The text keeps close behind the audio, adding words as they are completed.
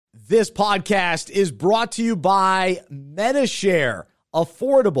This podcast is brought to you by MediShare,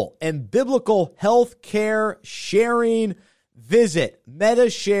 affordable and biblical health care sharing. Visit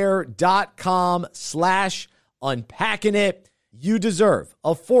medishare.com/unpackingit. You deserve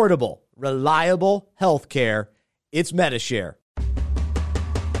affordable, reliable health care. It's MediShare.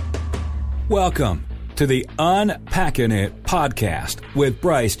 Welcome to the Unpacking It podcast with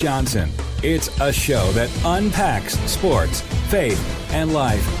Bryce Johnson. It's a show that unpacks sports, faith, and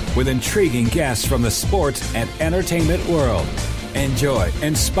life with intriguing guests from the sports and entertainment world. Enjoy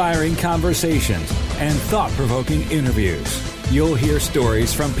inspiring conversations and thought-provoking interviews. You'll hear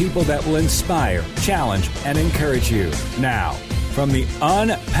stories from people that will inspire, challenge, and encourage you. Now, from the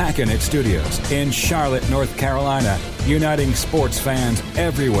Unpacking It studios in Charlotte, North Carolina, uniting sports fans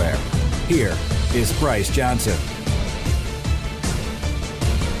everywhere, here is Bryce Johnson.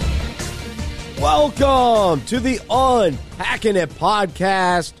 Welcome to the Unpacking It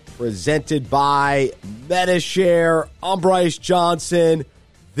podcast, presented by MediShare. I'm Bryce Johnson.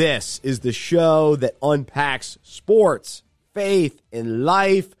 This is the show that unpacks sports, faith, and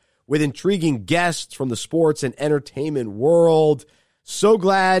life with intriguing guests from the sports and entertainment world. So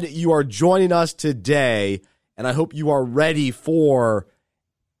glad you are joining us today, and I hope you are ready for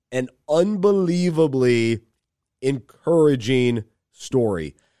an unbelievably encouraging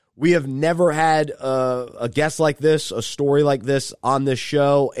story. We have never had a guest like this, a story like this on this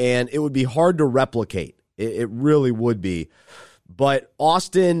show, and it would be hard to replicate. It really would be. But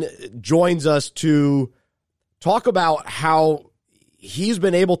Austin joins us to talk about how he's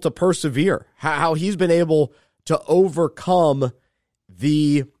been able to persevere, how he's been able to overcome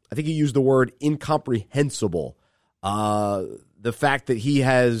I think he used the word incomprehensible, the fact that he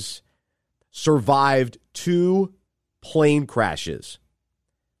has survived 2 plane crashes.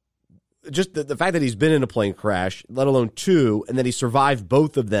 Just the fact that he's been in a plane crash, let alone 2, and that he survived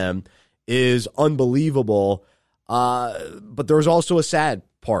both of them is unbelievable. But there's also a sad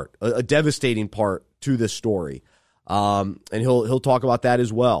part, a devastating part to this story. And he'll talk about that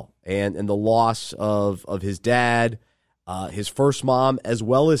as well. And the loss of his dad, his first mom, as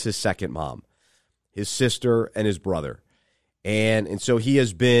well as his second mom, his sister, and his brother. And so he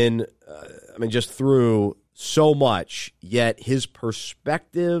has been, just through so much, yet his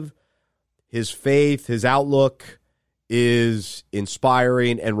perspective, his faith, his outlook is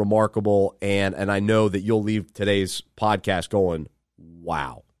inspiring and remarkable. And I know that you'll leave today's podcast going,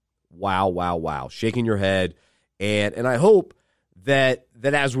 wow, shaking your head. And I hope that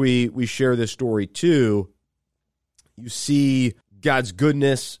as we share this story too, you see God's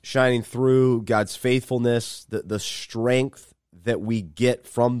goodness shining through, God's faithfulness, the strength that we get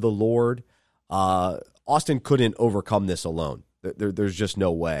from the Lord. Austin couldn't overcome this alone. There's just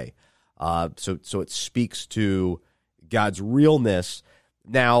no way. So it speaks to God's realness.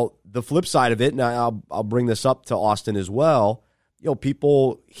 Now, the flip side of it, and I'll bring this up to Austin as well.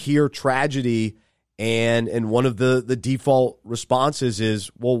 People hear tragedy, and one of the default responses is,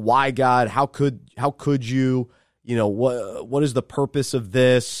 well, why God? How could you? What is the purpose of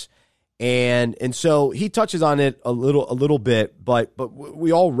this? And so he touches on it a little bit, but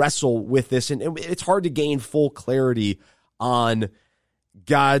we all wrestle with this, and it's hard to gain full clarity on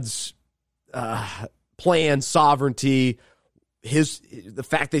God's plan, sovereignty, the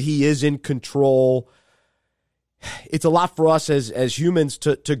fact that he is in control. It's a lot for us as humans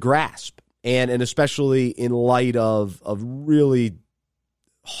to grasp, and especially in light of really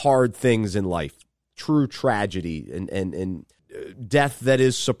hard things in life, true tragedy and death that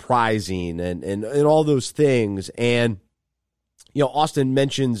is surprising and all those things. And Austin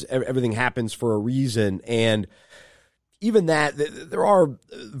mentions everything happens for a reason, and even that, there are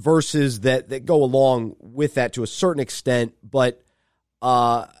verses that go along with that to a certain extent, but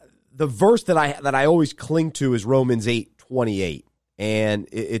the verse that I always cling to is Romans 8:28, and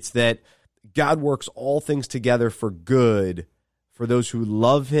it's that God works all things together for good for those who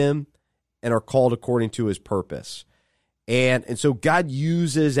love him and are called according to his purpose. And so God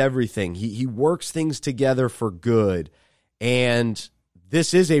uses everything. He works things together for good, and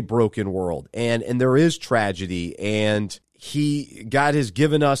this is a broken world, and there is tragedy, and God has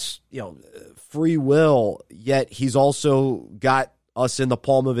given us, free will, yet he's also got us in the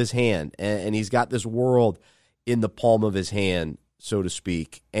palm of his hand, and he's got this world in the palm of his hand, so to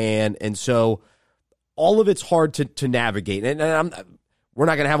speak. And so all of it's hard to navigate, and we're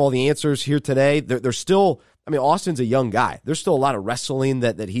not going to have all the answers here today. There's still, Austin's a young guy. There's still a lot of wrestling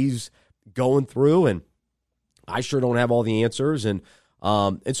that he's going through, and I sure don't have all the answers. And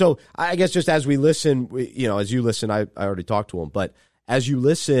so I guess just as we listen, as you listen, I already talked to him, but as you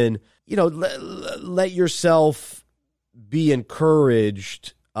listen, let yourself be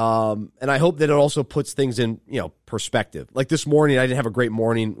encouraged And I hope that it also puts things in, perspective. Like this morning, I didn't have a great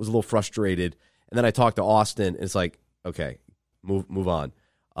morning, was a little frustrated. And then I talked to Austin, and it's like, okay, move on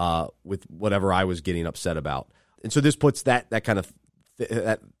with whatever I was getting upset about. And so this puts that kind of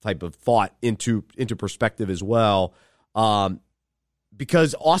that type of thought into perspective as well,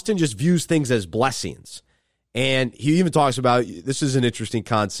 because Austin just views things as blessings. And he even talks about, this is an interesting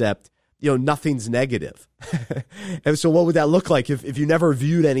concept, nothing's negative. And so what would that look like if you never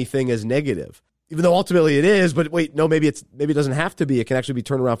viewed anything as negative? Even though ultimately it is, but wait, no, maybe it doesn't have to be. It can actually be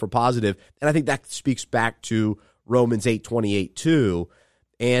turned around for positive. And I think that speaks back to Romans 8:28 too,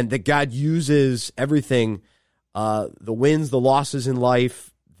 and that God uses everything, the wins, the losses in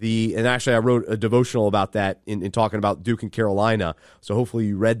life, and actually I wrote a devotional about that in talking about Duke and Carolina. So hopefully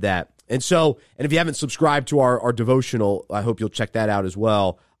you read that. And if you haven't subscribed to our devotional, I hope you'll check that out as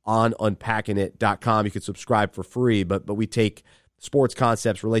well on unpackingit.com. You can subscribe for free, but we take sports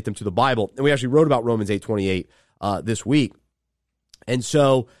concepts, relate them to the Bible. And we actually wrote about Romans 8:28 this week. And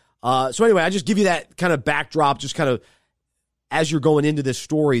so anyway, I just give you that kind of backdrop, just kind of as you're going into this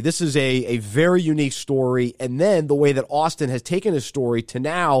story. This is a very unique story. And then the way that Austin has taken his story to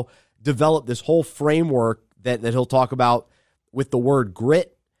now develop this whole framework that he'll talk about with the word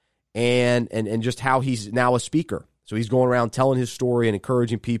grit and just how he's now a speaker. So he's going around telling his story and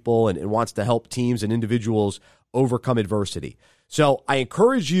encouraging people and wants to help teams and individuals overcome adversity. So I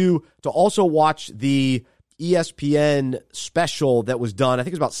encourage you to also watch the ESPN special that was done. I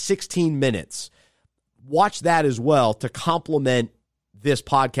think it was about 16 minutes. Watch that as well to complement this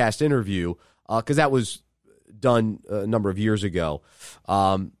podcast interview, because that was done a number of years ago.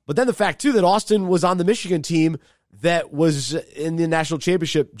 But then the fact, too, that Austin was on the Michigan team that was in the national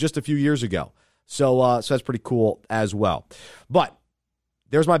championship just a few years ago. So that's pretty cool as well. But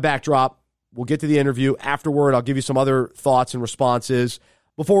there's my backdrop. We'll get to the interview. Afterward, I'll give you some other thoughts and responses.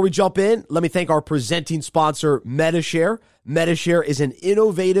 Before we jump in, let me thank our presenting sponsor, MediShare. MediShare is an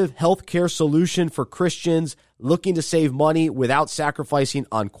innovative healthcare solution for Christians looking to save money without sacrificing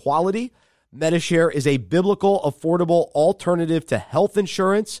on quality. MediShare is a biblical, affordable alternative to health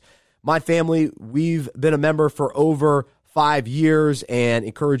insurance. My family, we've been a member for over 5 years and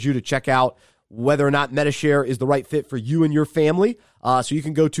encourage you to check out whether or not MediShare is the right fit for you and your family. So you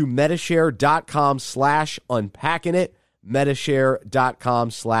can go to medishare.com/unpackingit,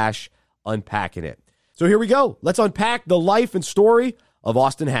 medishare.com/unpackingit. So here we go. Let's unpack the life and story of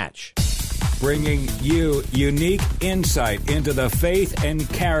Austin Hatch. Bringing you unique insight into the faith and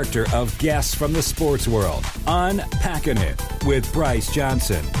character of guests from the sports world. Unpacking It with Bryce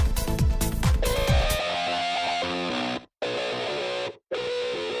Johnson.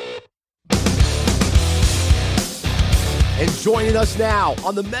 And joining us now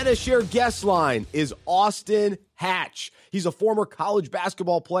on the MediShare guest line is Austin Hatch. He's a former college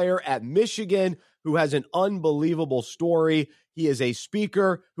basketball player at Michigan who has an unbelievable story. He is a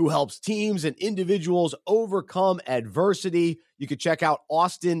speaker who helps teams and individuals overcome adversity. You can check out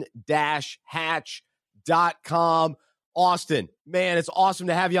austin-hatch.com. Austin, man, it's awesome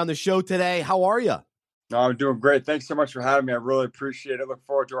to have you on the show today. How are you? No, I'm doing great. Thanks so much for having me. I really appreciate it. Look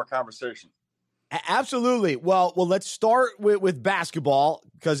forward to our conversation. Absolutely. Well, let's start with basketball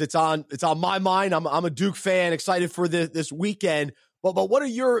because it's on my mind. I'm a Duke fan, excited for this weekend. But what are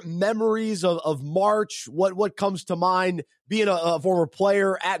your memories of March? What comes to mind being a former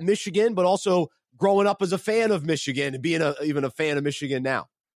player at Michigan, but also growing up as a fan of Michigan and being even a fan of Michigan now?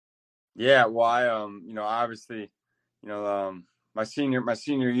 Yeah, well, I obviously, my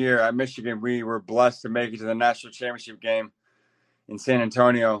senior year at Michigan, we were blessed to make it to the national championship game in San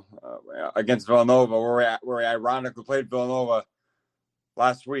Antonio against Villanova, where we ironically played Villanova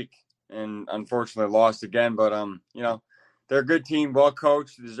last week and unfortunately lost again. But they're a good team, well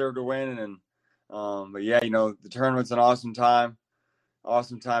coached, deserve to win. And but yeah, the tournament's an awesome time.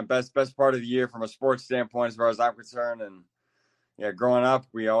 Best part of the year from a sports standpoint, as far as I'm concerned. And yeah, growing up,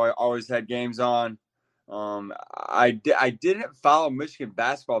 we always had games on. I didn't follow Michigan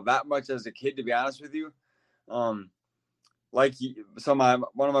basketball that much as a kid, to be honest with you. One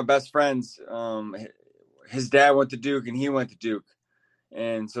of my best friends, his dad went to Duke and he went to Duke.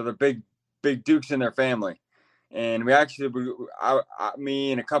 And so they're big Dukes in their family. And me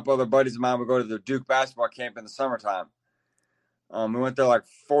and a couple other buddies of mine would go to the Duke basketball camp in the summertime. We went there like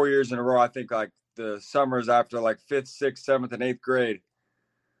 4 years in a row. I think like the summers after like 5th, 6th, 7th, and 8th grade.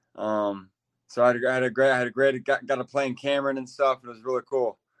 So I had a great, got to play in Cameron and stuff. It was really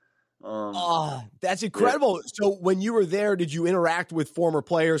cool. That's incredible. Yeah. So when you were there, did you interact with former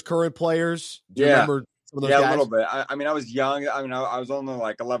players, current players? Do you remember some of those guys? A little bit. I was young. I was only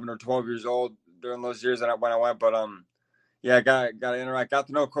like 11 or 12 years old during those years when I went, but Yeah, got to interact. Got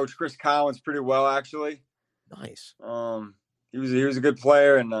to know Coach Chris Collins pretty well, actually. Nice. He was a good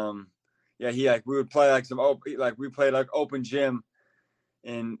player, and yeah, we would play like we played like open gym.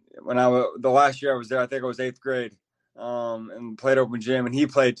 And when the last year I was there, I think I was 8th grade, and played open gym, and he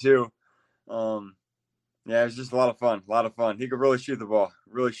played too. Yeah, it was just a lot of fun. A lot of fun. He could really shoot the ball,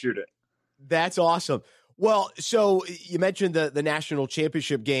 really shoot it. That's awesome. Well, so you mentioned the national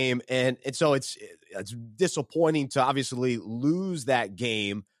championship game, and so it's disappointing to obviously lose that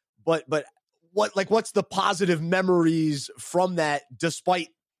game. But what's the positive memories from that, despite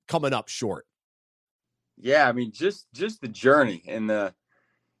coming up short? Yeah, I mean, just the journey and the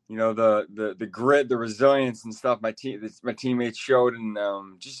grit, the resilience and stuff my teammates showed,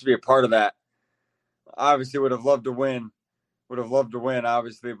 and just to be a part of that. Obviously, would have loved to win.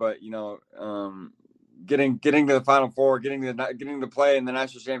 Obviously, but getting to the Final Four, getting to play in the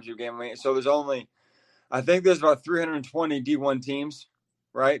national championship game. I mean, so I think there's about 320 D1 teams,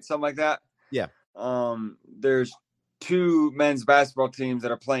 right? Something like that. Yeah. There's 2 men's basketball teams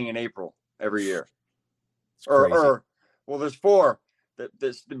that are playing in April every year. Well, there's 4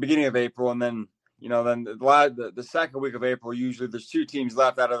 this the beginning of April, and then the second week of April, usually there's 2 teams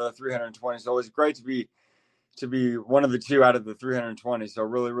left out of the 320. So it's great to be one of the 2 out of the 320. So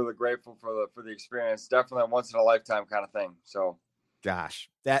really, really grateful for the experience. Definitely a once in a lifetime kind of thing. So, gosh,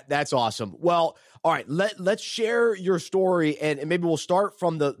 that's awesome. Well, all right, let's share your story, and maybe we'll start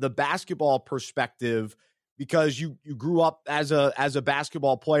from the basketball perspective, because you grew up as a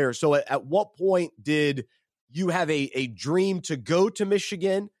basketball player. So at what point did you have a dream to go to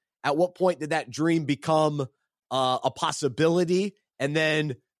Michigan? At what point did that dream become a possibility? And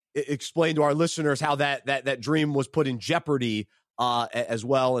then explain to our listeners how that dream was put in jeopardy as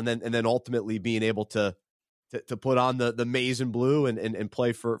well, and then ultimately being able to put on the maize and blue and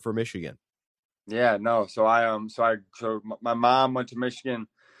play for Michigan. Yeah, no. So my mom went to Michigan,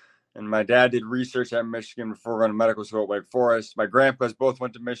 and my dad did research at Michigan before going to medical school at Wake Forest. My grandpas both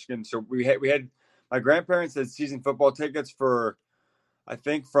went to Michigan, so we had my grandparents had season football tickets for, I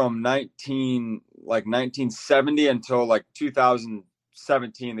think, from 1970 until like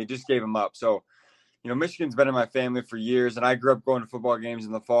 2017. They just gave them up. So, Michigan's been in my family for years, and I grew up going to football games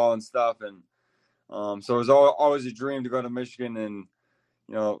in the fall and stuff. And so it was always a dream to go to Michigan. And,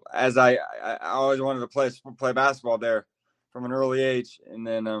 as I always wanted to play basketball there from an early age. And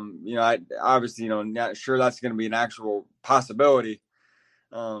then, I obviously, not sure that's going to be an actual possibility.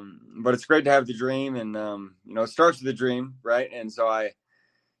 But it's great to have the dream, and, it starts with the dream, right? And so I,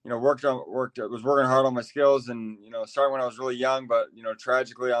 was working hard on my skills, and, starting when I was really young, but,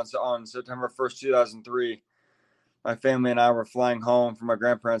 tragically on September 1st, 2003, my family and I were flying home from my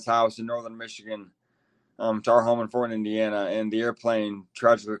grandparents' house in northern Michigan, to our home in Fort Indiana, and the airplane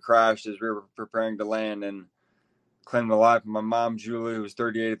tragically crashed as we were preparing to land, and claimed the life of my mom, Julie, who was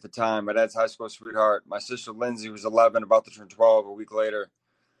 38 at the time, my dad's high school sweetheart, my sister, Lindsay, who was 11, about to turn 12 a week later,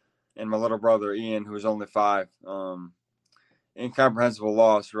 and my little brother, Ian, who was only 5. Incomprehensible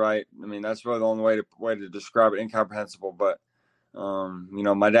loss, right? I mean, that's really the only way to describe it, incomprehensible. But,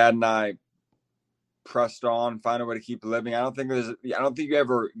 my dad and I pressed on, find a way to keep living. I don't think you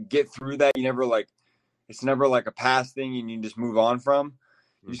ever get through that. It's never like a past thing and you just move on from.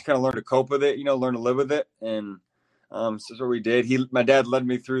 You just kind of learn to cope with it, learn to live with it. And so that's what we did. My dad led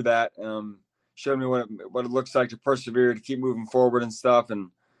me through that, showed me what it looks like to persevere, to keep moving forward and stuff.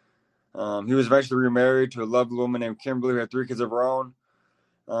 And he was eventually remarried to a lovely woman named Kimberly, who had 3 kids of her own.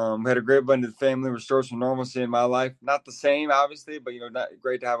 We had a great blended family, restored some normalcy in my life. Not the same, obviously, but,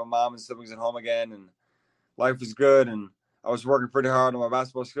 great to have a mom and siblings at home again. And life was good. And I was working pretty hard on my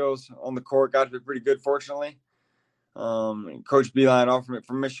basketball skills on the court. Got to be pretty good, fortunately. And Coach Beeline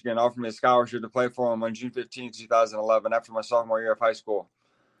from Michigan offered me a scholarship to play for him on June 15, 2011, after my sophomore year of high school.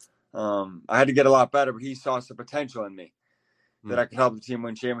 I had to get a lot better, but he saw some potential in me that I could help the team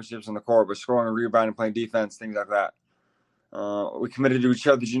win championships on the court, but scoring and rebounding, playing defense, things like that. We committed to each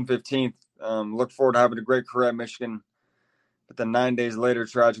other June 15th. Look forward to having a great career at Michigan. But then 9 days later,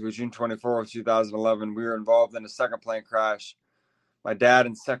 tragically, June 24th, 2011, we were involved in a second plane crash. My dad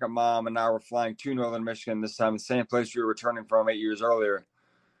and second mom and I were flying to northern Michigan this time, the same place we were returning from 8 years earlier.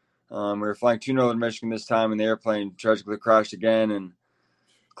 We were flying to northern Michigan this time, and the airplane tragically crashed again and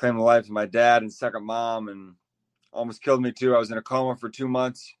claimed the life of my dad and second mom, and almost killed me too. I was in a coma for 2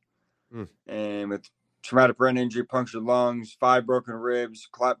 months, and with traumatic brain injury, punctured lungs, 5 broken ribs,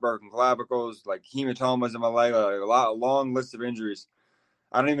 broken clavicles, like hematomas in my leg, a long list of injuries.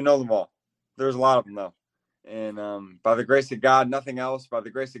 I don't even know them all. There's a lot of them though. And by the grace of God, nothing else. By the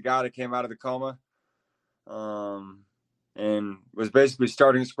grace of God, I came out of the coma, and was basically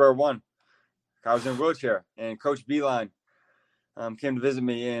starting at square one. I was in a wheelchair, and Coach Beeline came to visit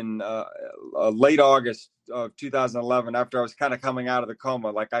me in late August of 2011 after I was kind of coming out of the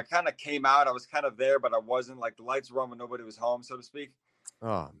coma. Like I kind of came out, I was kind of there, but I wasn't. Like the lights were on when nobody was home, so to speak.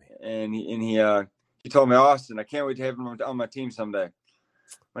 Oh man! And he told me, Austin, I can't wait to have him on my team someday.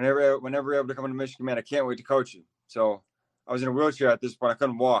 Whenever you're able to come into Michigan, man, I can't wait to coach you. So I was in a wheelchair at this point. I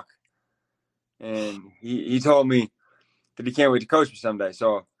couldn't walk. And he told me that he can't wait to coach me someday.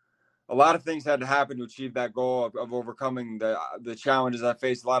 So a lot of things had to happen to achieve that goal of overcoming the challenges I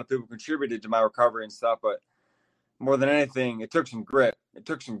faced. A lot of people contributed to my recovery and stuff, but more than anything, it took some grit.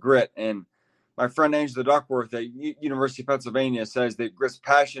 And my friend Angela Duckworth at University of Pennsylvania says that grit's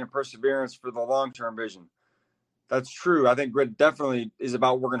passion and perseverance for the long-term vision. That's true. I think grit definitely is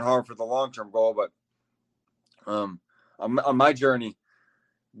about working hard for the long-term goal, but on my journey,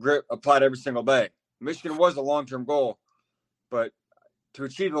 grit applied every single day. Michigan was a long-term goal, but to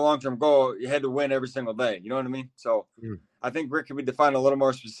achieve the long-term goal, you had to win every single day. You know what I mean? So I think grit can be defined a little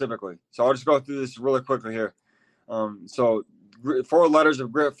more specifically. So I'll just go through this really quickly here. So 4 letters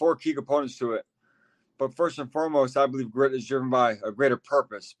of grit, 4 key components to it. But first and foremost, I believe grit is driven by a greater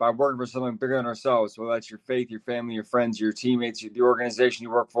purpose, by working for something bigger than ourselves, whether that's your faith, your family, your friends, your teammates, the organization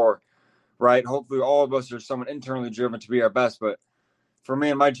you work for, right? Hopefully all of us are someone internally driven to be our best. But for me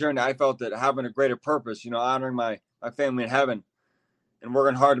in my journey, I felt that having a greater purpose, honoring my family in heaven and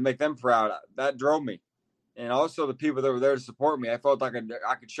working hard to make them proud, that drove me. And also the people that were there to support me, I felt like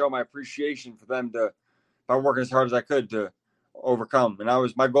I could show my appreciation for them by working as hard as I could to overcome.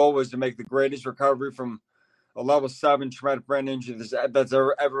 And my goal was to make the greatest recovery from a level 7 traumatic brain injury that's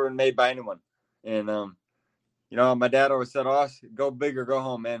ever been made by anyone. And my dad always said, go big or go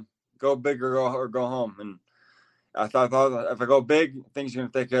home, man. Go big or go home. And I thought if I go big, things are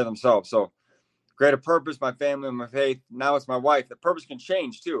going to take care of themselves. So greater purpose, my family and my faith. Now it's my wife. The purpose can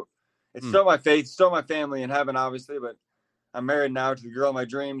change too. It's still my faith, still my family in heaven, obviously, but I'm married now to the girl of my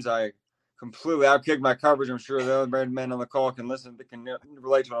dreams. I completely outkicked my coverage. I'm sure the other married men on the call can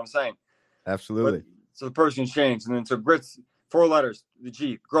relate to what I'm saying. Absolutely. But, so the purpose can change. And then so grit's 4 letters, the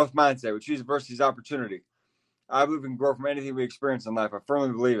G, growth mindset, which is adversity's opportunity. I believe we can grow from anything we experience in life. I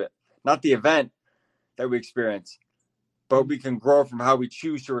firmly believe it. Not the event that we experience, but we can grow from how we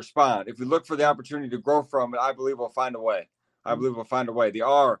choose to respond. If we look for the opportunity to grow from it, I believe we'll find a way. The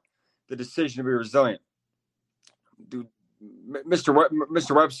R, the decision to be resilient.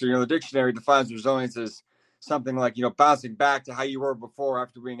 Mr. Webster, the dictionary defines resilience as something like, bouncing back to how you were before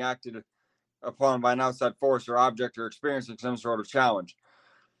after being acted upon by an outside force or object or experiencing some sort of challenge.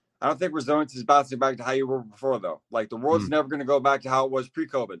 I don't think resilience is bouncing back to how you were before, though. Like the world's never going to go back to how it was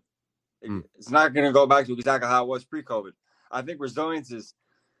pre-COVID. It's not going to go back to exactly how it was pre-COVID. I think resilience is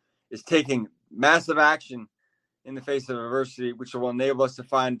taking massive action in the face of adversity, which will enable us to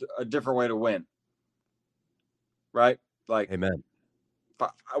find a different way to win. Right? Like, amen.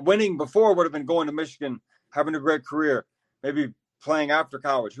 Winning before would have been going to Michigan, having a great career, maybe playing after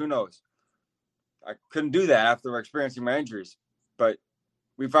college. Who knows? I couldn't do that after experiencing my injuries, but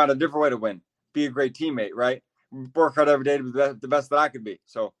we found a different way to win. Be a great teammate, right? Work hard every day to be the best that I could be.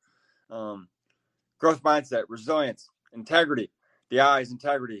 So, growth mindset, resilience, integrity. The I is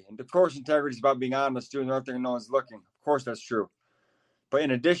integrity. And of course, integrity is about being honest, doing the right thing and no one's looking. Of course, that's true. But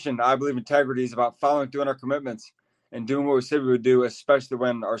in addition, I believe integrity is about following through on our commitments and doing what we said we would do, especially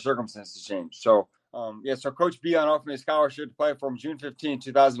when our circumstances change. So, so Coach B offered me a scholarship to play for him June 15,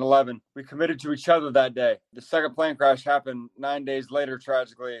 2011. We committed to each other that day. The second plane crash happened 9 days later,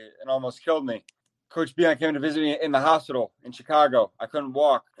 tragically, and almost killed me. Coach B came to visit me in the hospital in Chicago. I couldn't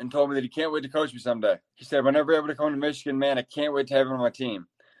walk and told me that he can't wait to coach me someday. He said, whenever you're able to come to Michigan, man, I can't wait to have him on my team.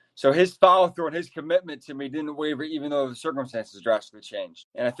 So his follow-through and his commitment to me didn't waver, even though the circumstances drastically changed.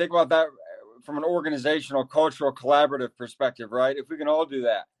 And I think about that from an organizational, cultural, collaborative perspective, right? If we can all do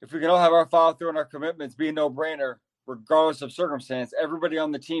that, if we can all have our follow-through and our commitments be a no-brainer, regardless of circumstance, everybody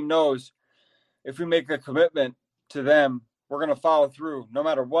on the team knows if we make a commitment to them, we're going to follow through no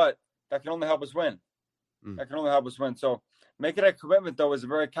matter what. That can only help us win. That can only help us win. So making a commitment, though, is a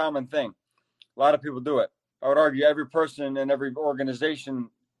very common thing. A lot of people do it. I would argue every person and every organization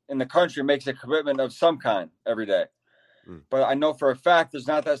in the country makes a commitment of some kind every day. But I know for a fact there's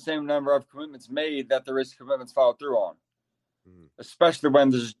not that same number of commitments made that there is commitments followed through on, especially when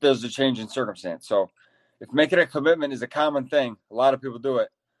there's a change in circumstance. So if making a commitment is a common thing, a lot of people do it.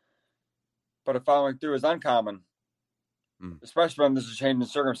 But if following through is uncommon, especially when there's a change in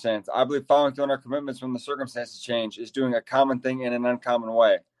circumstance, I believe following through on our commitments when the circumstances change is doing a common thing in an uncommon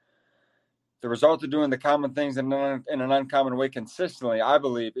way. The result of doing the common things in an uncommon way consistently, I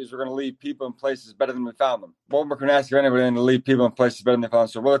believe, is we're going to leave people in places better than we found them. What we're going to ask anybody to leave people in places better than they found them.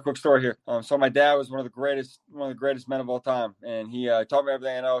 So, really quick story here. So, my dad was one of the greatest men of all time, and he taught me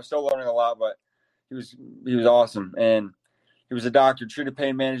everything I know. Still learning a lot, but he was awesome. And he was a doctor, treated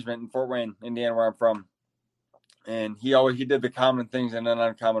pain management in Fort Wayne, Indiana, where I'm from. And he did the common things in an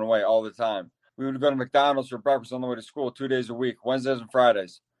uncommon way all the time. We would go to McDonald's for breakfast on the way to school 2 days a week, Wednesdays and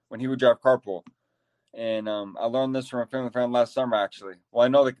Fridays, when he would drive carpool. And I learned this from a family friend last summer, actually. Well, I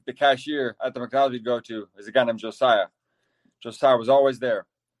know the cashier at the McDonald's we'd go to is a guy named Josiah. Josiah was always there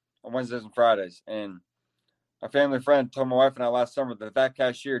on Wednesdays and Fridays. And a family friend told my wife and I last summer that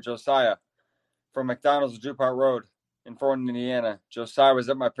cashier, Josiah, from McDonald's DuPont Road in Fort Wayne, Indiana, Josiah was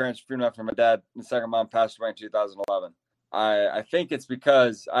at my parents' funeral after my dad and second mom passed away in 2011. I think it's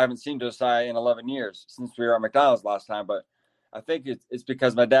because I haven't seen Josiah in 11 years since we were at McDonald's last time, but I think it's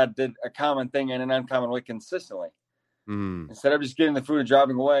because my dad did a common thing in an uncommon way consistently. Instead of just getting the food and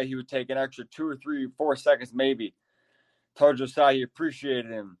driving away, he would take an extra 2 or 3 or 4 seconds maybe. Told Josiah he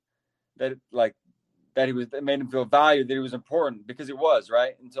appreciated him, that it made him feel valued, that he was important, because he was,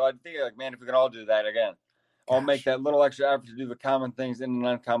 right? And so I think, like, man, if we can all do that again, all make that little extra effort to do the common things in an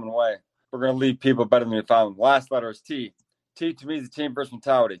uncommon way, we're going to leave people better than we found them. Last letter is T. T to me is the team first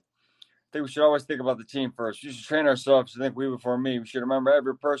mentality. I think we should always think about the team first. We should train ourselves to think we before me. We should remember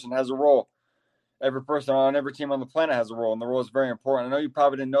every person has a role. Every person on every team on the planet has a role, and the role is very important. I know you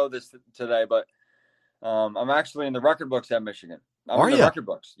probably didn't know this today, but I'm actually in the record books at Michigan. I'm in the record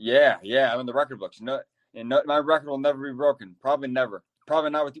books. Yeah, I'm in the record books. My record will never be broken. Probably never. Probably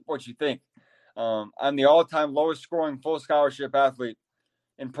not with what you think. I'm the all-time lowest scoring full scholarship athlete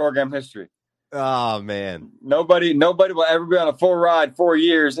in program history. Oh, man. Nobody will ever be on a full ride 4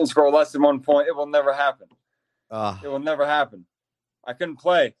 years and score less than 1 point. It will never happen. It will never happen. I couldn't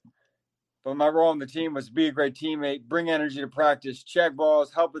play, but my role on the team was to be a great teammate, bring energy to practice, check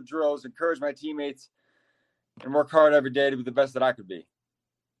balls, help with drills, encourage my teammates, and work hard every day to be the best that I could be.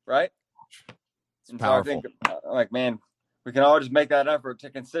 Right? It's powerful. So I think, man, we can all just make that effort to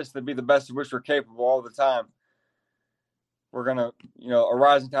consistently be the best of which we're capable all the time. We're going to, a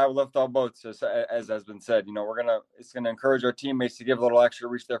rising tide will lift all boats, as has been said. It's going to encourage our teammates to give a little extra to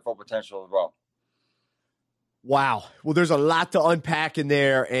reach their full potential as well. Wow. Well, there's a lot to unpack in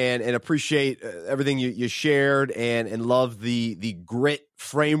there, and appreciate everything you shared, and love the grit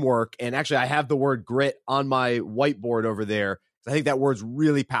framework. And actually, I have the word grit on my whiteboard over there. I think that word's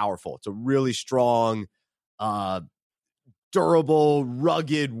really powerful. It's a really strong, durable,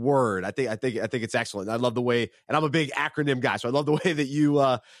 rugged word. I think it's excellent. I love the way, and I'm a big acronym guy, so I love the way that you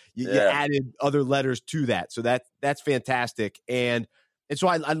added other letters to that. So that's fantastic. And so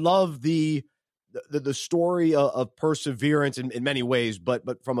I love the story of perseverance in many ways,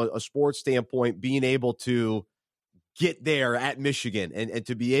 but from a sports standpoint, being able to get there at Michigan and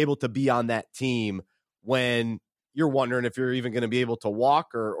to be able to be on that team when you're wondering if you're even going to be able to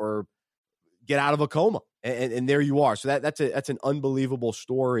walk or get out of a coma, and there you are. So that's an unbelievable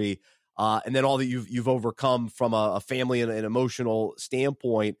story, and then all that you've overcome from a family and an emotional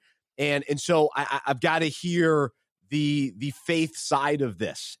standpoint, and so I've got to hear the faith side of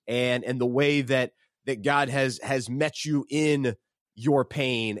this, and the way that God has met you in your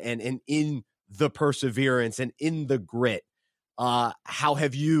pain and in the perseverance and in the grit. How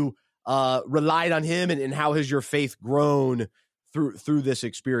have you relied on him, and how has your faith grown through this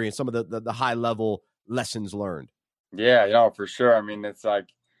experience? Some of the high level lessons learned. Yeah, for sure. I mean, it's like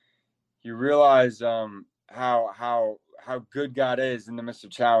you realize how good God is in the midst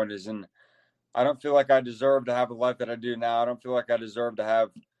of challenges, and I don't feel like I deserve to have the life that I do now. I don't feel like I deserve to have,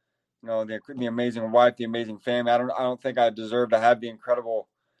 the amazing wife, the amazing family. I don't think I deserve to have the incredible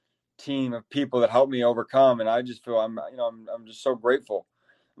team of people that helped me overcome. And I just feel I'm just so grateful.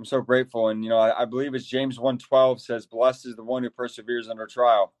 I'm so grateful. And, I believe it's James 1:12 says, "Blessed is the one who perseveres under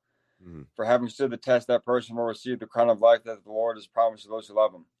trial. For having stood the test, that person will receive the crown of life that the Lord has promised to those who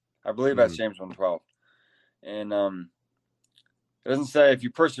love him." I believe that's James 1:12. And it doesn't say if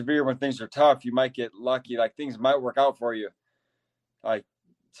you persevere when things are tough, you might get lucky. Like, things might work out for you. Like,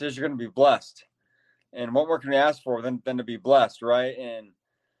 it says you're going to be blessed. And what more can we ask for than to be blessed, right? And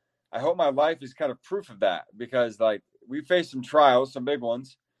I hope my life is kind of proof of that, because, like, we faced some trials, some big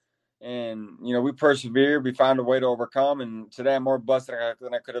ones. And, we persevered. We found a way to overcome. And today I'm more blessed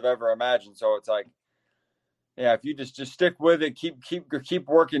than I could have ever imagined. So it's like, yeah, if you just stick with it, keep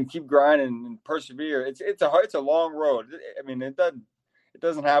working, keep grinding, and persevere. It's a long road. I mean, it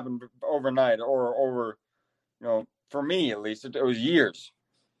doesn't happen overnight or over, for me at least, it was years.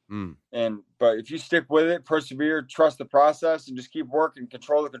 But if you stick with it, persevere, trust the process, and just keep working,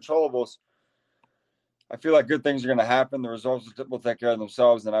 control the controllables, I feel like good things are going to happen. The results will take care of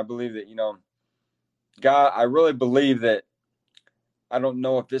themselves. And I believe that, God, I really believe that. I don't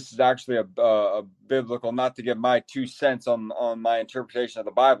know if this is actually a biblical, not to give my 2 cents on my interpretation of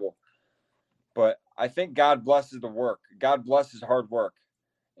the Bible, but I think God blesses the work. God blesses hard work.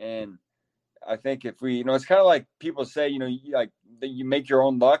 And I think if we, it's kind of like people say, that you make your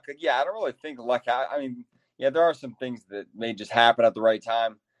own luck. Yeah, I don't really think luck. I mean, yeah, there are some things that may just happen at the right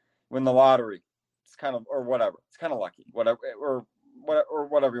time. Win the lottery, it's kind of, or whatever. It's kind of lucky, whatever, or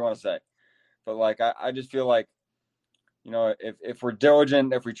whatever you want to say. But like, I just feel like, if we're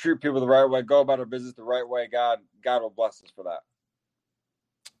diligent, if we treat people the right way, go about our business the right way, God will bless us for that.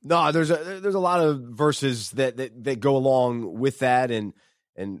 No, there's a lot of verses that go along with that, and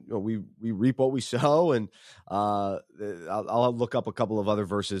we reap what we sow, and I'll look up a couple of other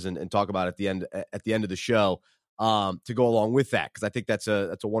verses and talk about it at the end of the show to go along with that, because I think that's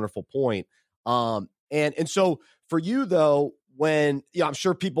a wonderful point. And so for you though, when I'm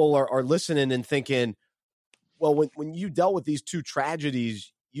sure people are listening and thinking, well, when you dealt with these two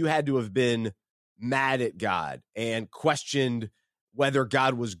tragedies, you had to have been mad at God and questioned whether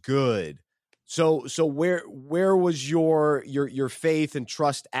God was good. So where was your faith and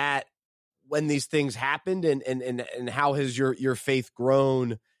trust at when these things happened, and how has your faith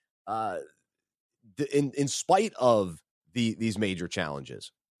grown in spite of these major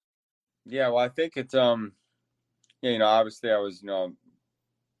challenges? Yeah, well, I think it's obviously I was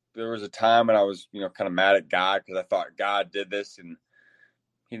there was a time when I was, kind of mad at God because I thought God did this and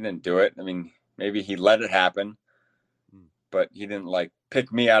he didn't do it. I mean, maybe he let it happen, but he didn't like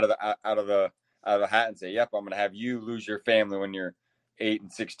pick me out of the hat and say, "Yep, I'm going to have you lose your family when you're 8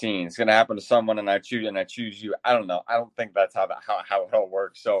 and 16. It's going to happen to someone, and I choose you." I don't know. I don't think that's how it all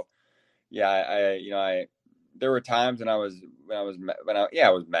works. So, yeah, there were times when I was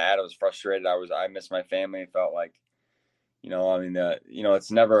mad. I was frustrated. I missed my family. It felt like,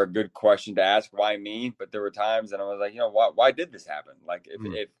 it's never a good question to ask, why me? But there were times and I was like, why did this happen? Like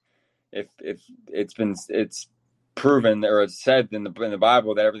if it's proven or it's said in the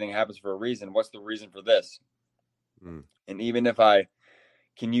Bible that everything happens for a reason, what's the reason for this? And even if I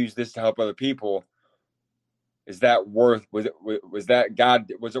can use this to help other people, is that was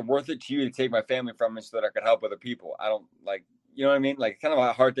it worth it to you to take my family from me so that I could help other people? I don't like, you know what I mean? Like, kind of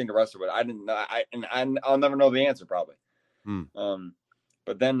a hard thing to wrestle with. I didn't know. I'll never know the answer probably.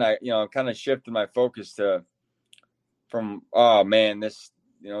 But then I, kind of shifted my focus from, oh man, this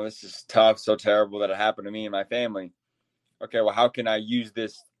is tough, so terrible that it happened to me and my family. Okay, well, how can I use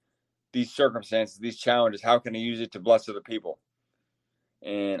these circumstances, these challenges? How can I use it to bless other people?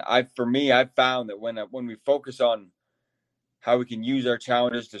 And I found that when we focus on how we can use our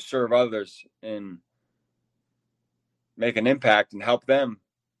challenges to serve others and make an impact and help them,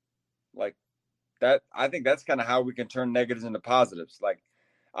 like that, I think that's kind of how we can turn negatives into positives. Like,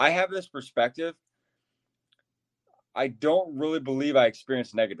 I have this perspective. I don't really believe I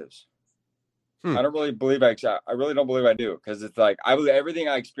experience negatives. I don't really believe I really don't believe I do, because it's like I believe everything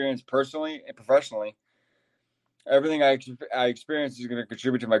I experience personally and professionally, everything I experience is going to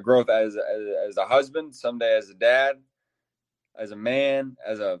contribute to my growth as a husband, someday as a dad, as a man,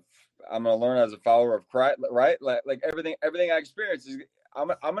 I'm going to learn as a follower of Christ, right? Like everything I experience is I'm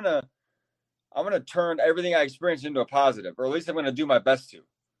going to turn everything I experience into a positive, or at least I'm going to do my best to.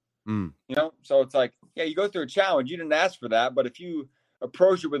 So it's like, yeah, you go through a challenge, you didn't ask for that, but if you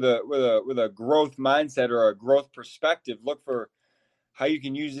approach it with a growth mindset or a growth perspective, look for how you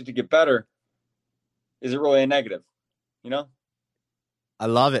can use it to get better. Is it really a negative? I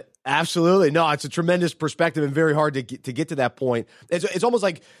love it. Absolutely. No, it's a tremendous perspective and very hard to get to that point. It's almost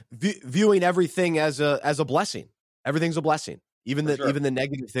like viewing everything as a blessing. Everything's a blessing. Even the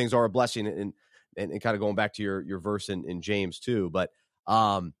negative things are a blessing, and kind of going back to your verse in James too. But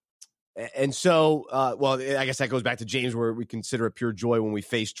and so well, I guess that goes back to James, where we consider it pure joy when we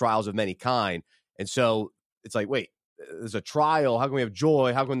face trials of many kind. And so it's like, wait, there's a trial. How can we have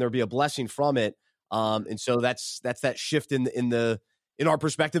joy? How can there be a blessing from it? And so that's that shift in our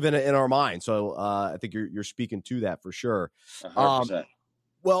perspective and in our mind. So I think you're speaking to that for sure. 100%.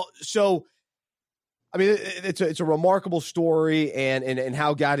 Well, so I mean, it's a remarkable story, and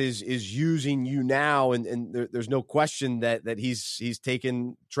how God is using you now, and there's no question that he's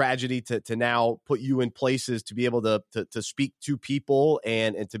taken tragedy to now put you in places to be able to speak to people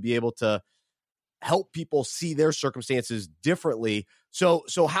and to be able to help people see their circumstances differently. So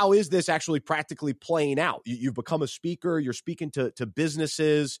how is this actually practically playing out? You've become a speaker. You're speaking to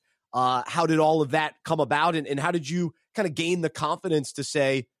businesses. How did all of that come about, and how did you kind of gain the confidence to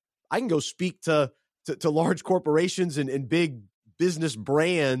say, I can go speak to large corporations and big business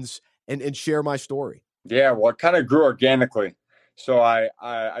brands and share my story? Yeah, well, it kind of grew organically. So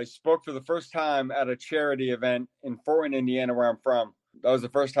I spoke for the first time at a charity event in Fort Wayne, Indiana, where I'm from. That was the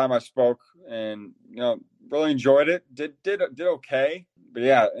first time I spoke, and really enjoyed it. Did okay, but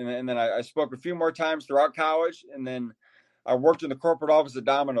yeah, and then I spoke a few more times throughout college, and then I worked in the corporate office of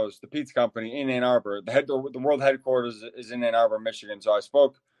Domino's, the pizza company in Ann Arbor. The world headquarters is in Ann Arbor, Michigan. So I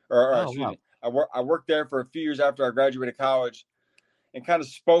spoke, or Oh, excuse wow. me, I worked there for a few years after I graduated college, and kind of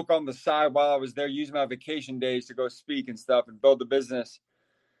spoke on the side while I was there, using my vacation days to go speak and stuff and build the business.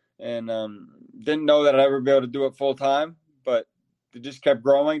 And didn't know that I'd ever be able to do it full time, but it just kept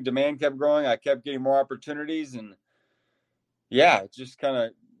growing. Demand kept growing. I kept getting more opportunities, and yeah, it just kind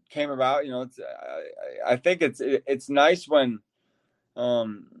of came about. I think it's nice when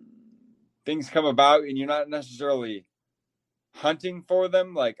um, things come about and you're not necessarily hunting for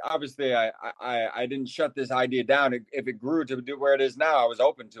them. Like, obviously, I didn't shut this idea down. If it grew to do where it is now, I was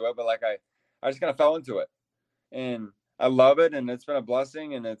open to it. But like I just kind of fell into it, and I love it, and it's been a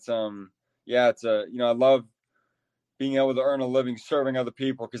blessing. And it's yeah, it's I love being able to earn a living serving other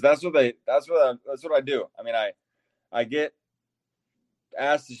people, because that's what I do. I mean, I get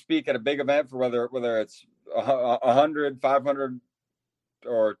asked to speak at a big event for whether it's 100, 500,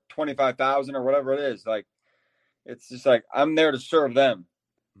 or 25,000 or whatever it is. Like, it's just like I'm there to serve them.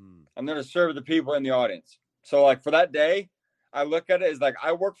 I'm there to serve the people in the audience. So like for that day, I look at it as like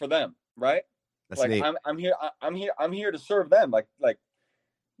I work for them, right? That's Like neat. I'm here to serve them.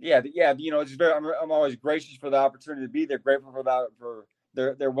 Yeah. It's very. I'm always gracious for the opportunity to be there. Grateful for that, for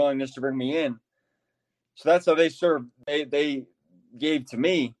their willingness to bring me in. So that's how they serve. They gave to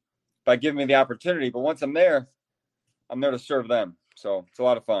me by giving me the opportunity. But once I'm there to serve them. So it's a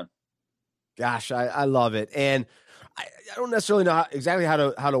lot of fun. Gosh, I love it. And I don't necessarily know exactly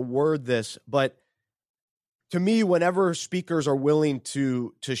how to word this, but to me, whenever speakers are willing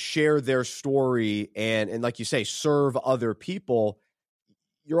to share their story and like you say, serve other people,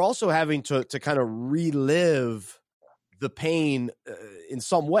 you're also having to kind of relive the pain in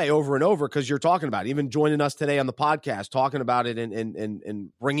some way over and over, because you're talking about it. Even joining us today on the podcast, talking about it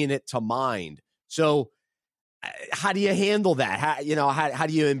and bringing it to mind. So how do you handle that? How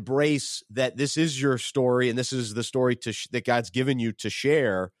do you embrace that this is your story and this is the story that God's given you to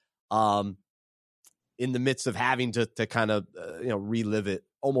share, in the midst of having to kind of relive it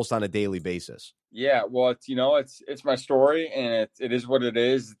almost on a daily basis? Yeah, well, it's my story, and it is what it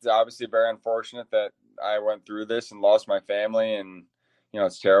is. It's obviously very unfortunate that I went through this and lost my family, and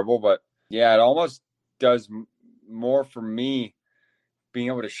it's terrible. But yeah, it almost does more for me being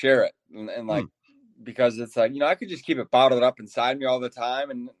able to share it, and like, because it's like, I could just keep it bottled up inside me all the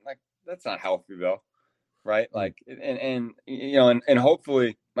time, and like that's not healthy though, right? Like, and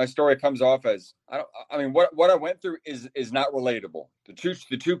hopefully my story comes off as what I went through is not relatable.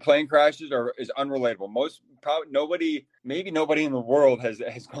 The two plane crashes is unrelatable. Maybe nobody in the world has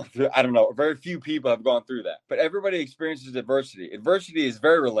gone through. I don't know. Very few people have gone through that, but everybody experiences adversity. Adversity is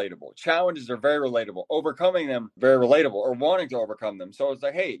very relatable. Challenges are very relatable. Overcoming them, very relatable, or wanting to overcome them. So it's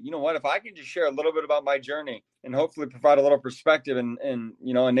like, hey, you know what? If I can just share a little bit about my journey and hopefully provide a little perspective and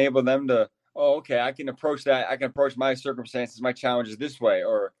enable them to, oh, okay, I can approach that. I can approach my circumstances, my challenges this way,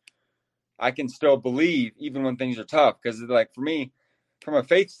 or I can still believe even when things are tough. Because like for me, from a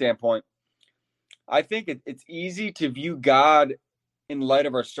faith standpoint, I think it's easy to view God in light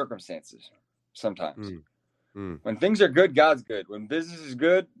of our circumstances sometimes. When things are good, God's good. When business is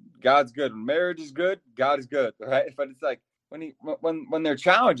good, God's good. When marriage is good, God is good, right? But it's like when they're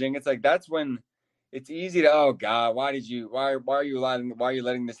challenging, it's like that's when it's easy to, oh God, why are you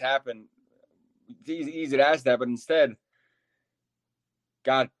letting this happen? It's easy to ask that, but instead,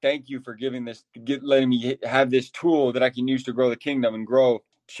 God, thank you for letting me have this tool that I can use to grow the kingdom and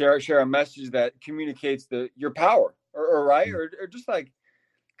share a message that communicates your power, or right, or just like,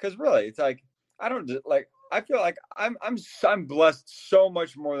 because really, it's like I feel like I'm blessed so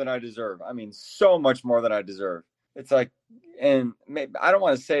much more than I deserve. I mean, so much more than I deserve. It's like, and maybe, I don't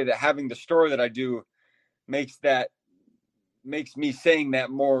want to say that having the story that I do makes me saying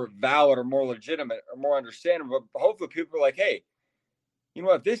that more valid or more legitimate or more understandable. But hopefully people are like, hey, you know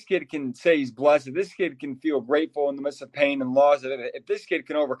what? If this kid can say he's blessed, if this kid can feel grateful in the midst of pain and loss, if this kid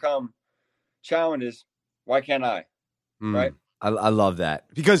can overcome challenges, why can't I? Right? I love that,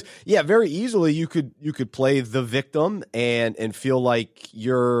 because very easily you could play the victim and feel like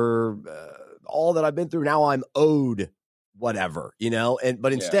you're all that I've been through. Now I'm owed whatever,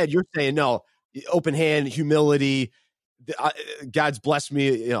 but instead you're saying, no, open hand, humility. God's blessed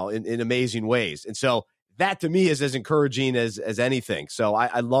me, in amazing ways. And so that to me is as encouraging as anything. So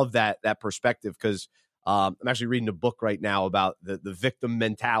I love that perspective, because I'm actually reading a book right now about the victim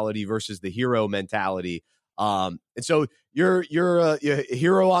mentality versus the hero mentality. And so you're a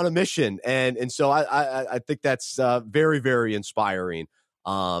hero on a mission, and so I think that's very, very inspiring.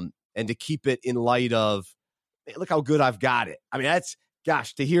 And to keep it in light of, hey, look how good I've got it. I mean,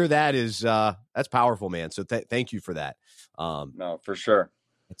 gosh, to hear that is that's powerful, man. So thank you for that. No, for sure.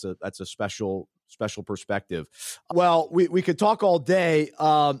 That's a special perspective. Well, we could talk all day.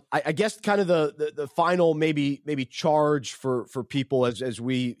 I guess kind of the final maybe charge for people as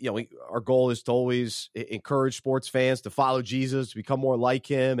we, our goal is to always encourage sports fans to follow Jesus, to become more like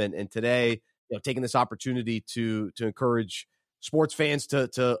him. And today, taking this opportunity to encourage sports fans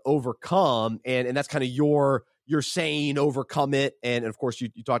to overcome. And that's kind of your saying, overcome it. And of course you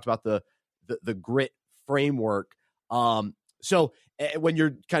talked about the grit framework. So when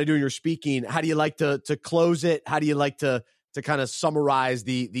you're kind of doing your speaking, how do you like to close it? How do you like to kind of summarize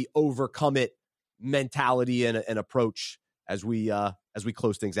the overcome it mentality and approach as we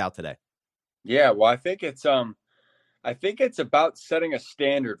close things out today? Yeah, well, I think it's about setting a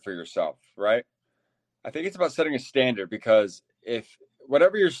standard for yourself, right? I think it's about setting a standard, because if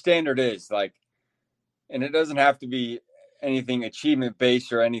whatever your standard is, like, and it doesn't have to be anything achievement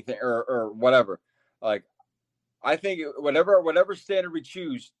based or anything or whatever, like, I think whatever standard we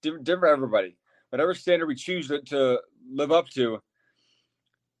choose, different for everybody, whatever standard we choose to live up to,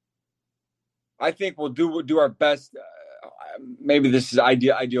 I think we'll do our best. Maybe this is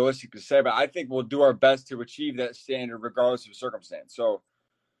idealistic to say, but I think we'll do our best to achieve that standard regardless of circumstance. So,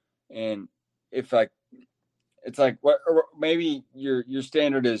 and if it's like what, or maybe your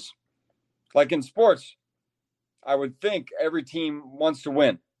standard is like in sports, I would think every team wants to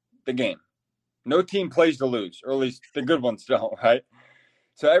win the game. No team plays to lose, or at least the good ones don't, right?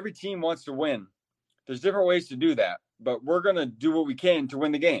 So every team wants to win. There's different ways to do that, but we're going to do what we can to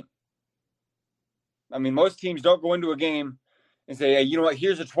win the game. I mean, most teams don't go into a game and say, hey, you know what,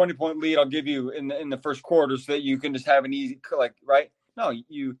 here's a 20-point lead I'll give you in the first quarter so that you can just have an easy, right? No,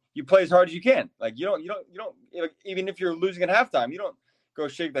 you play as hard as you can. Like, you don't, even if you're losing at halftime, you don't go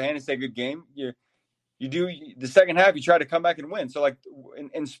shake the hand and say good game. You do the second half, you try to come back and win. So like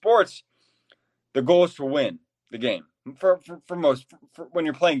in sports, the goal is to win the game for when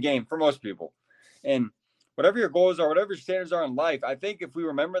you're playing game, for most people. And whatever your goals are, whatever your standards are in life, I think if we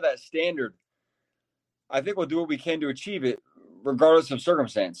remember that standard, I think we'll do what we can to achieve it regardless of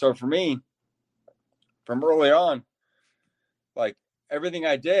circumstance. So for me, from early on, like everything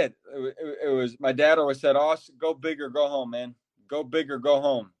I did, it was, my dad always said, Austin, go big or go home, man. Go big or go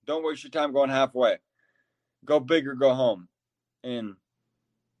home. Don't waste your time going halfway. Go big or go home. And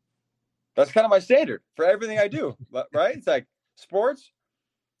that's kind of my standard for everything I do, right? It's like sports.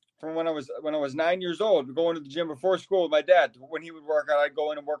 From when I was 9 years old, going to the gym before school with my dad. When he would work out, I'd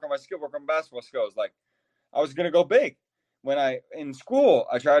go in and work on basketball skills. Like I was gonna go big. In school,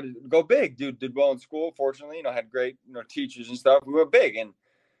 I tried to go big. Dude, did well in school. Fortunately, had great teachers and stuff. We went big, and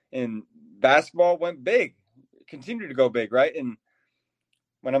in basketball went big. Continued to go big, right? And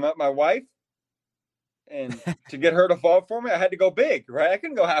when I met my wife, and to get her to fall for me, I had to go big, right? I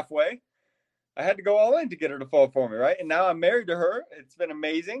couldn't go halfway. I had to go all in to get her to fall for me, right? And now I'm married to her. It's been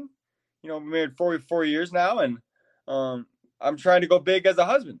amazing. I'm married 44 years now, and I'm trying to go big as a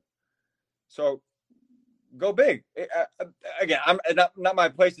husband. So go big. Again, I'm not my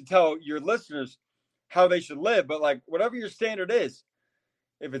place to tell your listeners how they should live, but like whatever your standard is,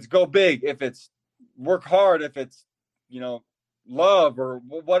 if it's go big, if it's work hard, if it's love or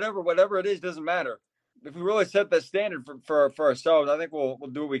whatever it is, doesn't matter. If we really set that standard for ourselves, I think we'll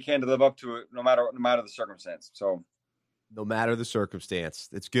do what we can to live up to it, no matter the circumstance. So, no matter the circumstance,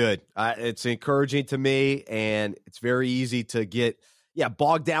 it's good. It's encouraging to me, and it's very easy to get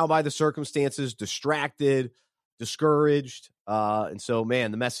bogged down by the circumstances, distracted, discouraged. And so,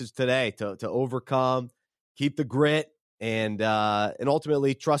 man, the message today to overcome, keep the grit, and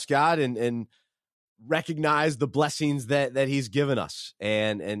ultimately trust God and recognize the blessings that He's given us,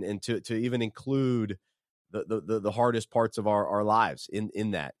 and to even include the hardest parts of our lives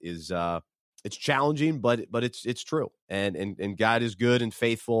in that is it's challenging, but it's true, and God is good and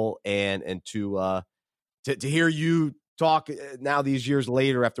faithful, and to hear you talk now these years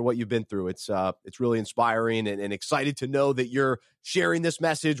later after what you've been through, it's really inspiring, and excited to know that you're sharing this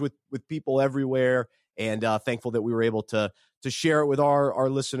message with people everywhere, and thankful that we were able to share it with our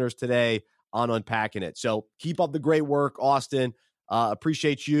listeners today on Unpacking It. So keep up the great work, Austin.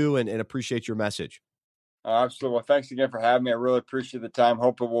 Appreciate you and appreciate your message. Absolutely. Well, thanks again for having me. I really appreciate the time.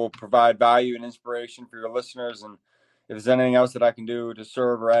 Hope it will provide value and inspiration for your listeners. And if there's anything else that I can do to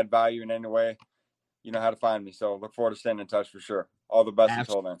serve or add value in any way, you know how to find me. So look forward to staying in touch for sure. All the best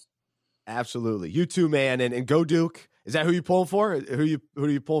until then. Absolutely. You too, man. And go Duke. Is that who you pulling for? Who are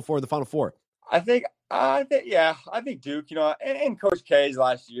you pulling for in the Final Four? I think Duke. And Coach K's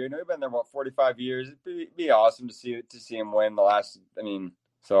last year. He's been there 45 years. It'd be awesome to see him win the last.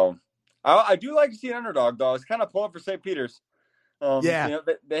 So I do like to see an underdog though. I was kind of pulling for St. Peter's. They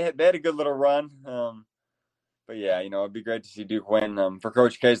had a good little run. But yeah, it'd be great to see Duke win for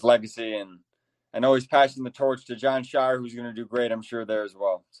Coach K's legacy, and I know he's passing the torch to John Shire, who's going to do great, I'm sure, there as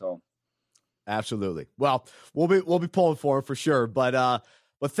well. So, absolutely. Well, we'll be pulling for him for sure. But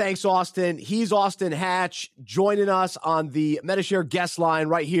thanks, Austin. He's Austin Hatch joining us on the MediShare guest line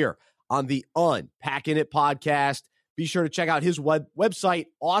right here on the Unpacking It podcast. Be sure to check out his website,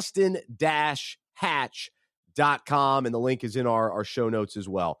 austin-hatch.com, and the link is in our show notes as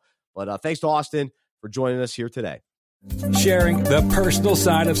well. But thanks to Austin for joining us here today. Sharing the personal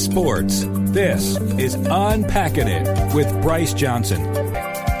side of sports. This is Unpacking It with Bryce Johnson.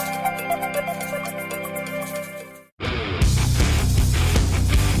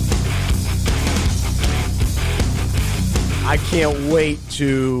 I can't wait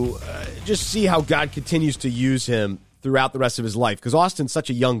to just see how God continues to use him throughout the rest of his life, because Austin's such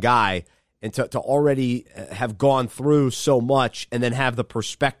a young guy, and to already have gone through so much and then have the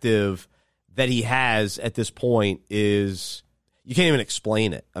perspective that he has at this point is, you can't even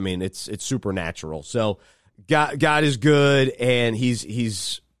explain it. I mean, it's supernatural. So God is good, and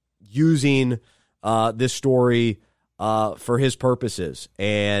he's using this story for his purposes,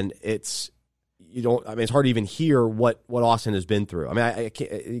 and it's hard to even hear what Austin has been through. I mean,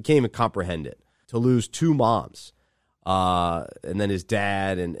 you can't even comprehend it. To lose two moms, and then his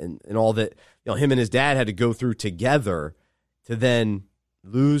dad, and all that, him and his dad had to go through together to then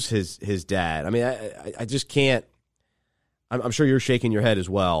lose his dad. I mean, I just can't. I'm sure you're shaking your head as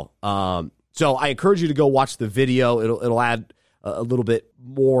well. So I encourage you to go watch the video. It'll add a little bit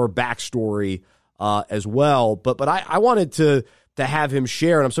more backstory as well. But I wanted to have him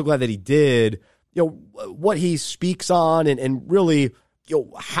share, and I'm so glad that he did, what he speaks on, and really,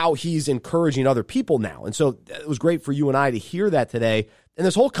 how he's encouraging other people now. And so it was great for you and I to hear that today. And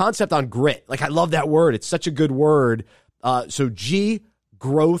this whole concept on grit, I love that word. It's such a good word. So G,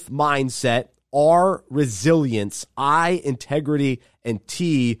 growth mindset; R, resilience; I, integrity; and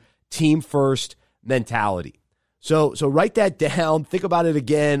T, team first mentality. So write that down. Think about it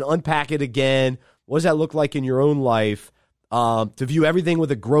again. Unpack it again. What does that look like in your own life? To view everything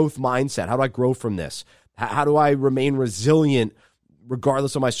with a growth mindset. How do I grow from this? How do I remain resilient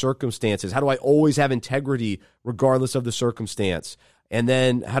regardless of my circumstances? How do I always have integrity regardless of the circumstance? And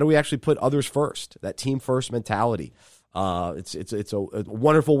then how do we actually put others first? That team first mentality. It's a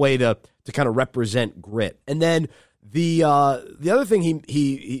wonderful way to kind of represent grit. And then the other thing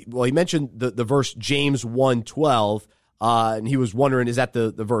he mentioned the verse James 1:12, and he was wondering, is that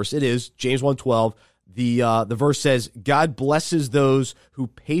the verse? It is James 1:12. The verse says, God blesses those who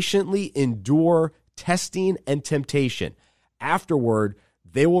patiently endure testing and temptation. Afterward,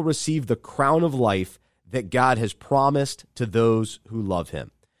 they will receive the crown of life that God has promised to those who love him.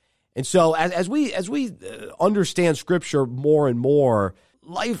 And so as we understand Scripture more and more,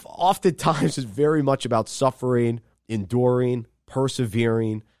 life oftentimes is very much about suffering, enduring,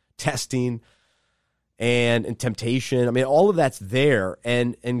 persevering, testing, and temptation. I mean, all of that's there,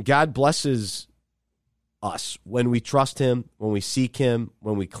 and God blesses us when we trust him, when we seek him,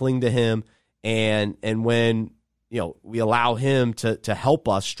 when we cling to him, and when we allow him to help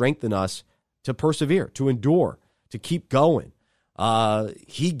us, strengthen us to persevere, to endure, to keep going.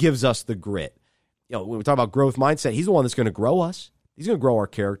 He gives us the grit. When we talk about growth mindset, he's the one that's going to grow us. He's going to grow our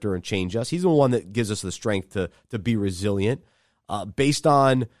character and change us. He's the one that gives us the strength to be resilient. Based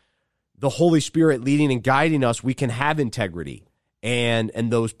on the Holy Spirit leading and guiding us, we can have integrity, and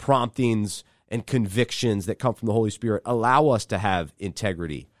those promptings and convictions that come from the Holy Spirit allow us to have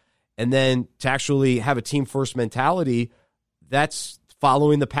integrity. And then to actually have a team first mentality, that's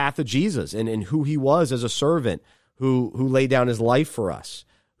following the path of Jesus and who he was as a servant, who laid down his life for us,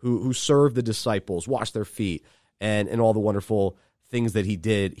 who served the disciples, washed their feet, and all the wonderful things that he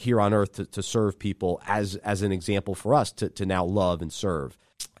did here on earth to serve people as an example for us to now love and serve.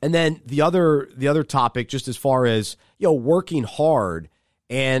 And then the other topic, just as far as working hard,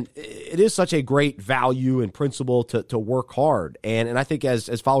 and it is such a great value and principle to work hard. And I think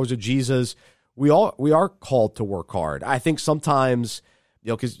as followers of Jesus, we are called to work hard. I think sometimes,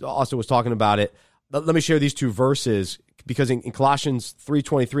 because Austin was talking about it, let me share these two verses, because in Colossians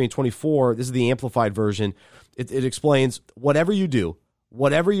 3:23 and 24, this is the Amplified version, it explains, whatever you do,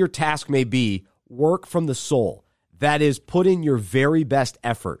 whatever your task may be, work from the soul. That is, put in your very best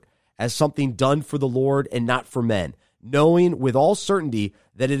effort as something done for the Lord and not for men, knowing with all certainty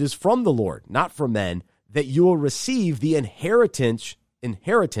that it is from the Lord, not from men, that you will receive the inheritance,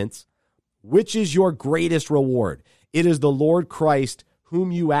 which is your greatest reward. It is the Lord Christ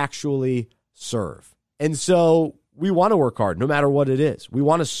whom you actually serve. And so we want to work hard no matter what it is. We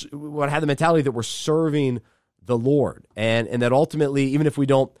want to have the mentality that we're serving the Lord, and that ultimately, even if we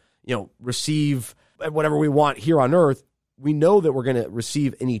don't, receive whatever we want here on earth, we know that we're going to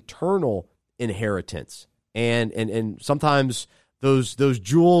receive an eternal inheritance. And sometimes those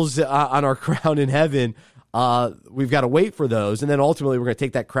jewels on our crown in heaven, we've got to wait for those, and then ultimately we're going to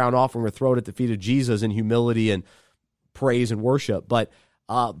take that crown off and we're going to throw it at the feet of Jesus in humility and praise and worship. But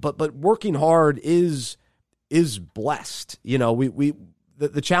working hard is blessed.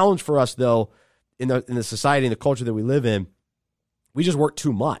 The challenge for us though, in the society and the culture that we live in, we just work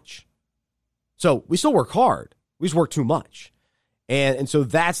too much. So we still work hard. We just work too much. And so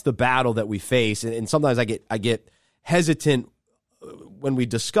that's the battle that we face. And sometimes I get hesitant when we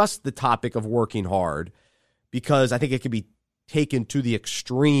discuss the topic of working hard, because I think it can be taken to the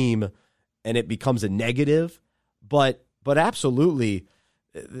extreme and it becomes a negative. But absolutely,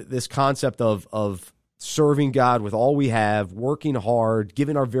 this concept of serving God with all we have, working hard,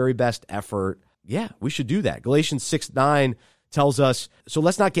 giving our very best effort, yeah, we should do that. Galatians 6:9 tells us, so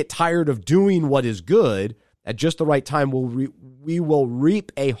let's not get tired of doing what is good. At just the right time, we will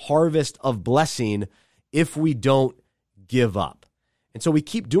reap a harvest of blessing if we don't give up. And so we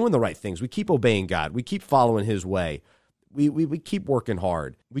keep doing the right things. We keep obeying God. We keep following his way. We keep working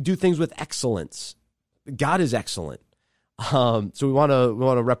hard. We do things with excellence. God is excellent. So we want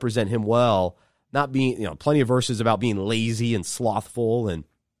to represent him well, not being, plenty of verses about being lazy and slothful, and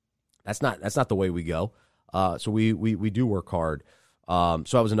that's not the way we go. So we do work hard. So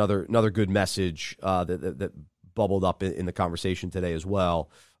that was another good message that bubbled up in the conversation today as well.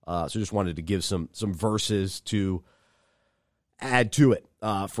 So just wanted to give some verses to add to it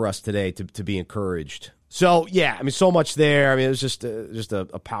for us today to be encouraged. So yeah, so much there. It was just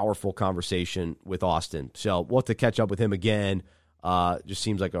a powerful conversation with Austin. So we'll have to catch up with him again. Just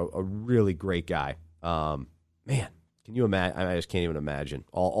seems like a really great guy. Man, can you imagine? I just can't even imagine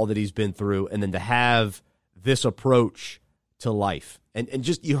all that he's been through, and then to have this approach to life. And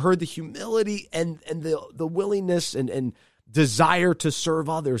just, you heard the humility and the willingness and desire to serve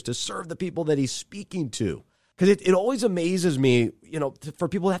others, to serve the people that he's speaking to. Because it always amazes me, for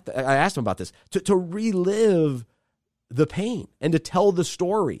people I asked him about this, to relive the pain and to tell the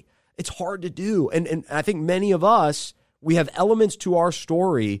story. It's hard to do. And I think many of us, we have elements to our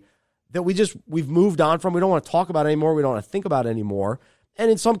story that we've moved on from. We don't want to talk about it anymore. We don't want to think about it anymore. And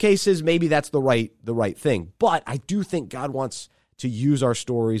in some cases, maybe that's the right thing. But I do think God wants to use our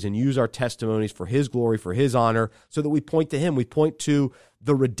stories and use our testimonies for his glory, for his honor, so that we point to him. We point to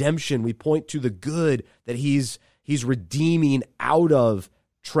the redemption. We point to the good that he's redeeming out of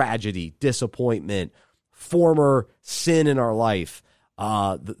tragedy, disappointment, former sin in our life,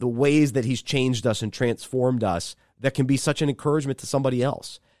 the ways that he's changed us and transformed us that can be such an encouragement to somebody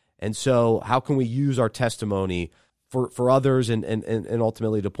else. And so how can we use our testimony for others and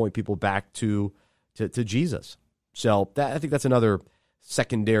ultimately to point people back to Jesus? So I think that's another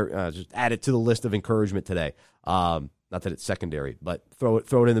secondary, just add it to the list of encouragement today. Not that it's secondary, but throw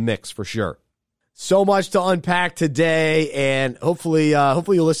it in the mix for sure. So much to unpack today, and hopefully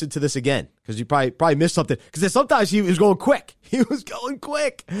you'll listen to this again, because you probably missed something. Because sometimes he was going quick. He was going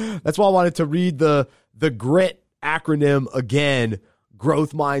quick. That's why I wanted to read the GRIT acronym again: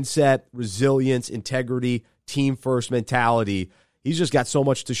 growth mindset, resilience, integrity, team first mentality. He's just got so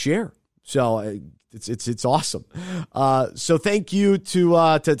much to share. So it's awesome. So thank you to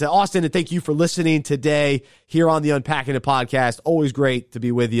Austin, and thank you for listening today here on the Unpacking It podcast. Always great to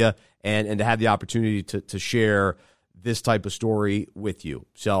be with you and to have the opportunity to share this type of story with you.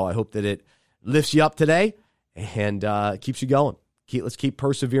 So I hope that it lifts you up today and keeps you going. Let's keep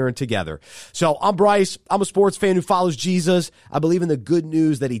persevering together. So I'm Bryce. I'm a sports fan who follows Jesus. I believe in the good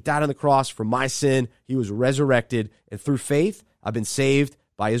news that he died on the cross for my sin. He was resurrected, and through faith, I've been saved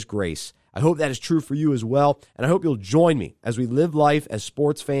by his grace. I hope that is true for you as well, and I hope you'll join me as we live life as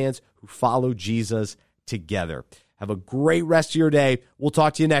sports fans who follow Jesus together. Have a great rest of your day. We'll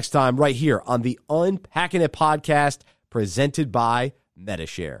talk to you next time right here on the Unpacking It podcast, presented by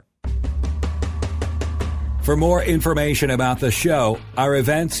MediShare. For more information about the show, our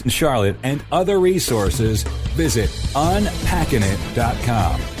events in Charlotte, and other resources, visit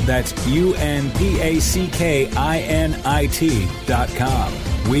unpackinit.com. That's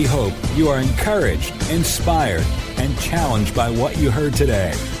unpackinit.com. We hope you are encouraged, inspired, and challenged by what you heard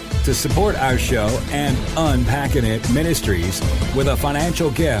today. To support our show and Unpacking It Ministries with a financial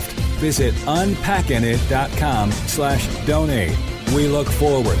gift, Visit unpackingit.com/donate. We look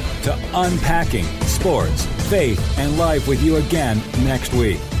forward to unpacking sports, faith, and life with you again next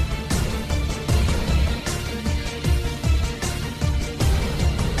week.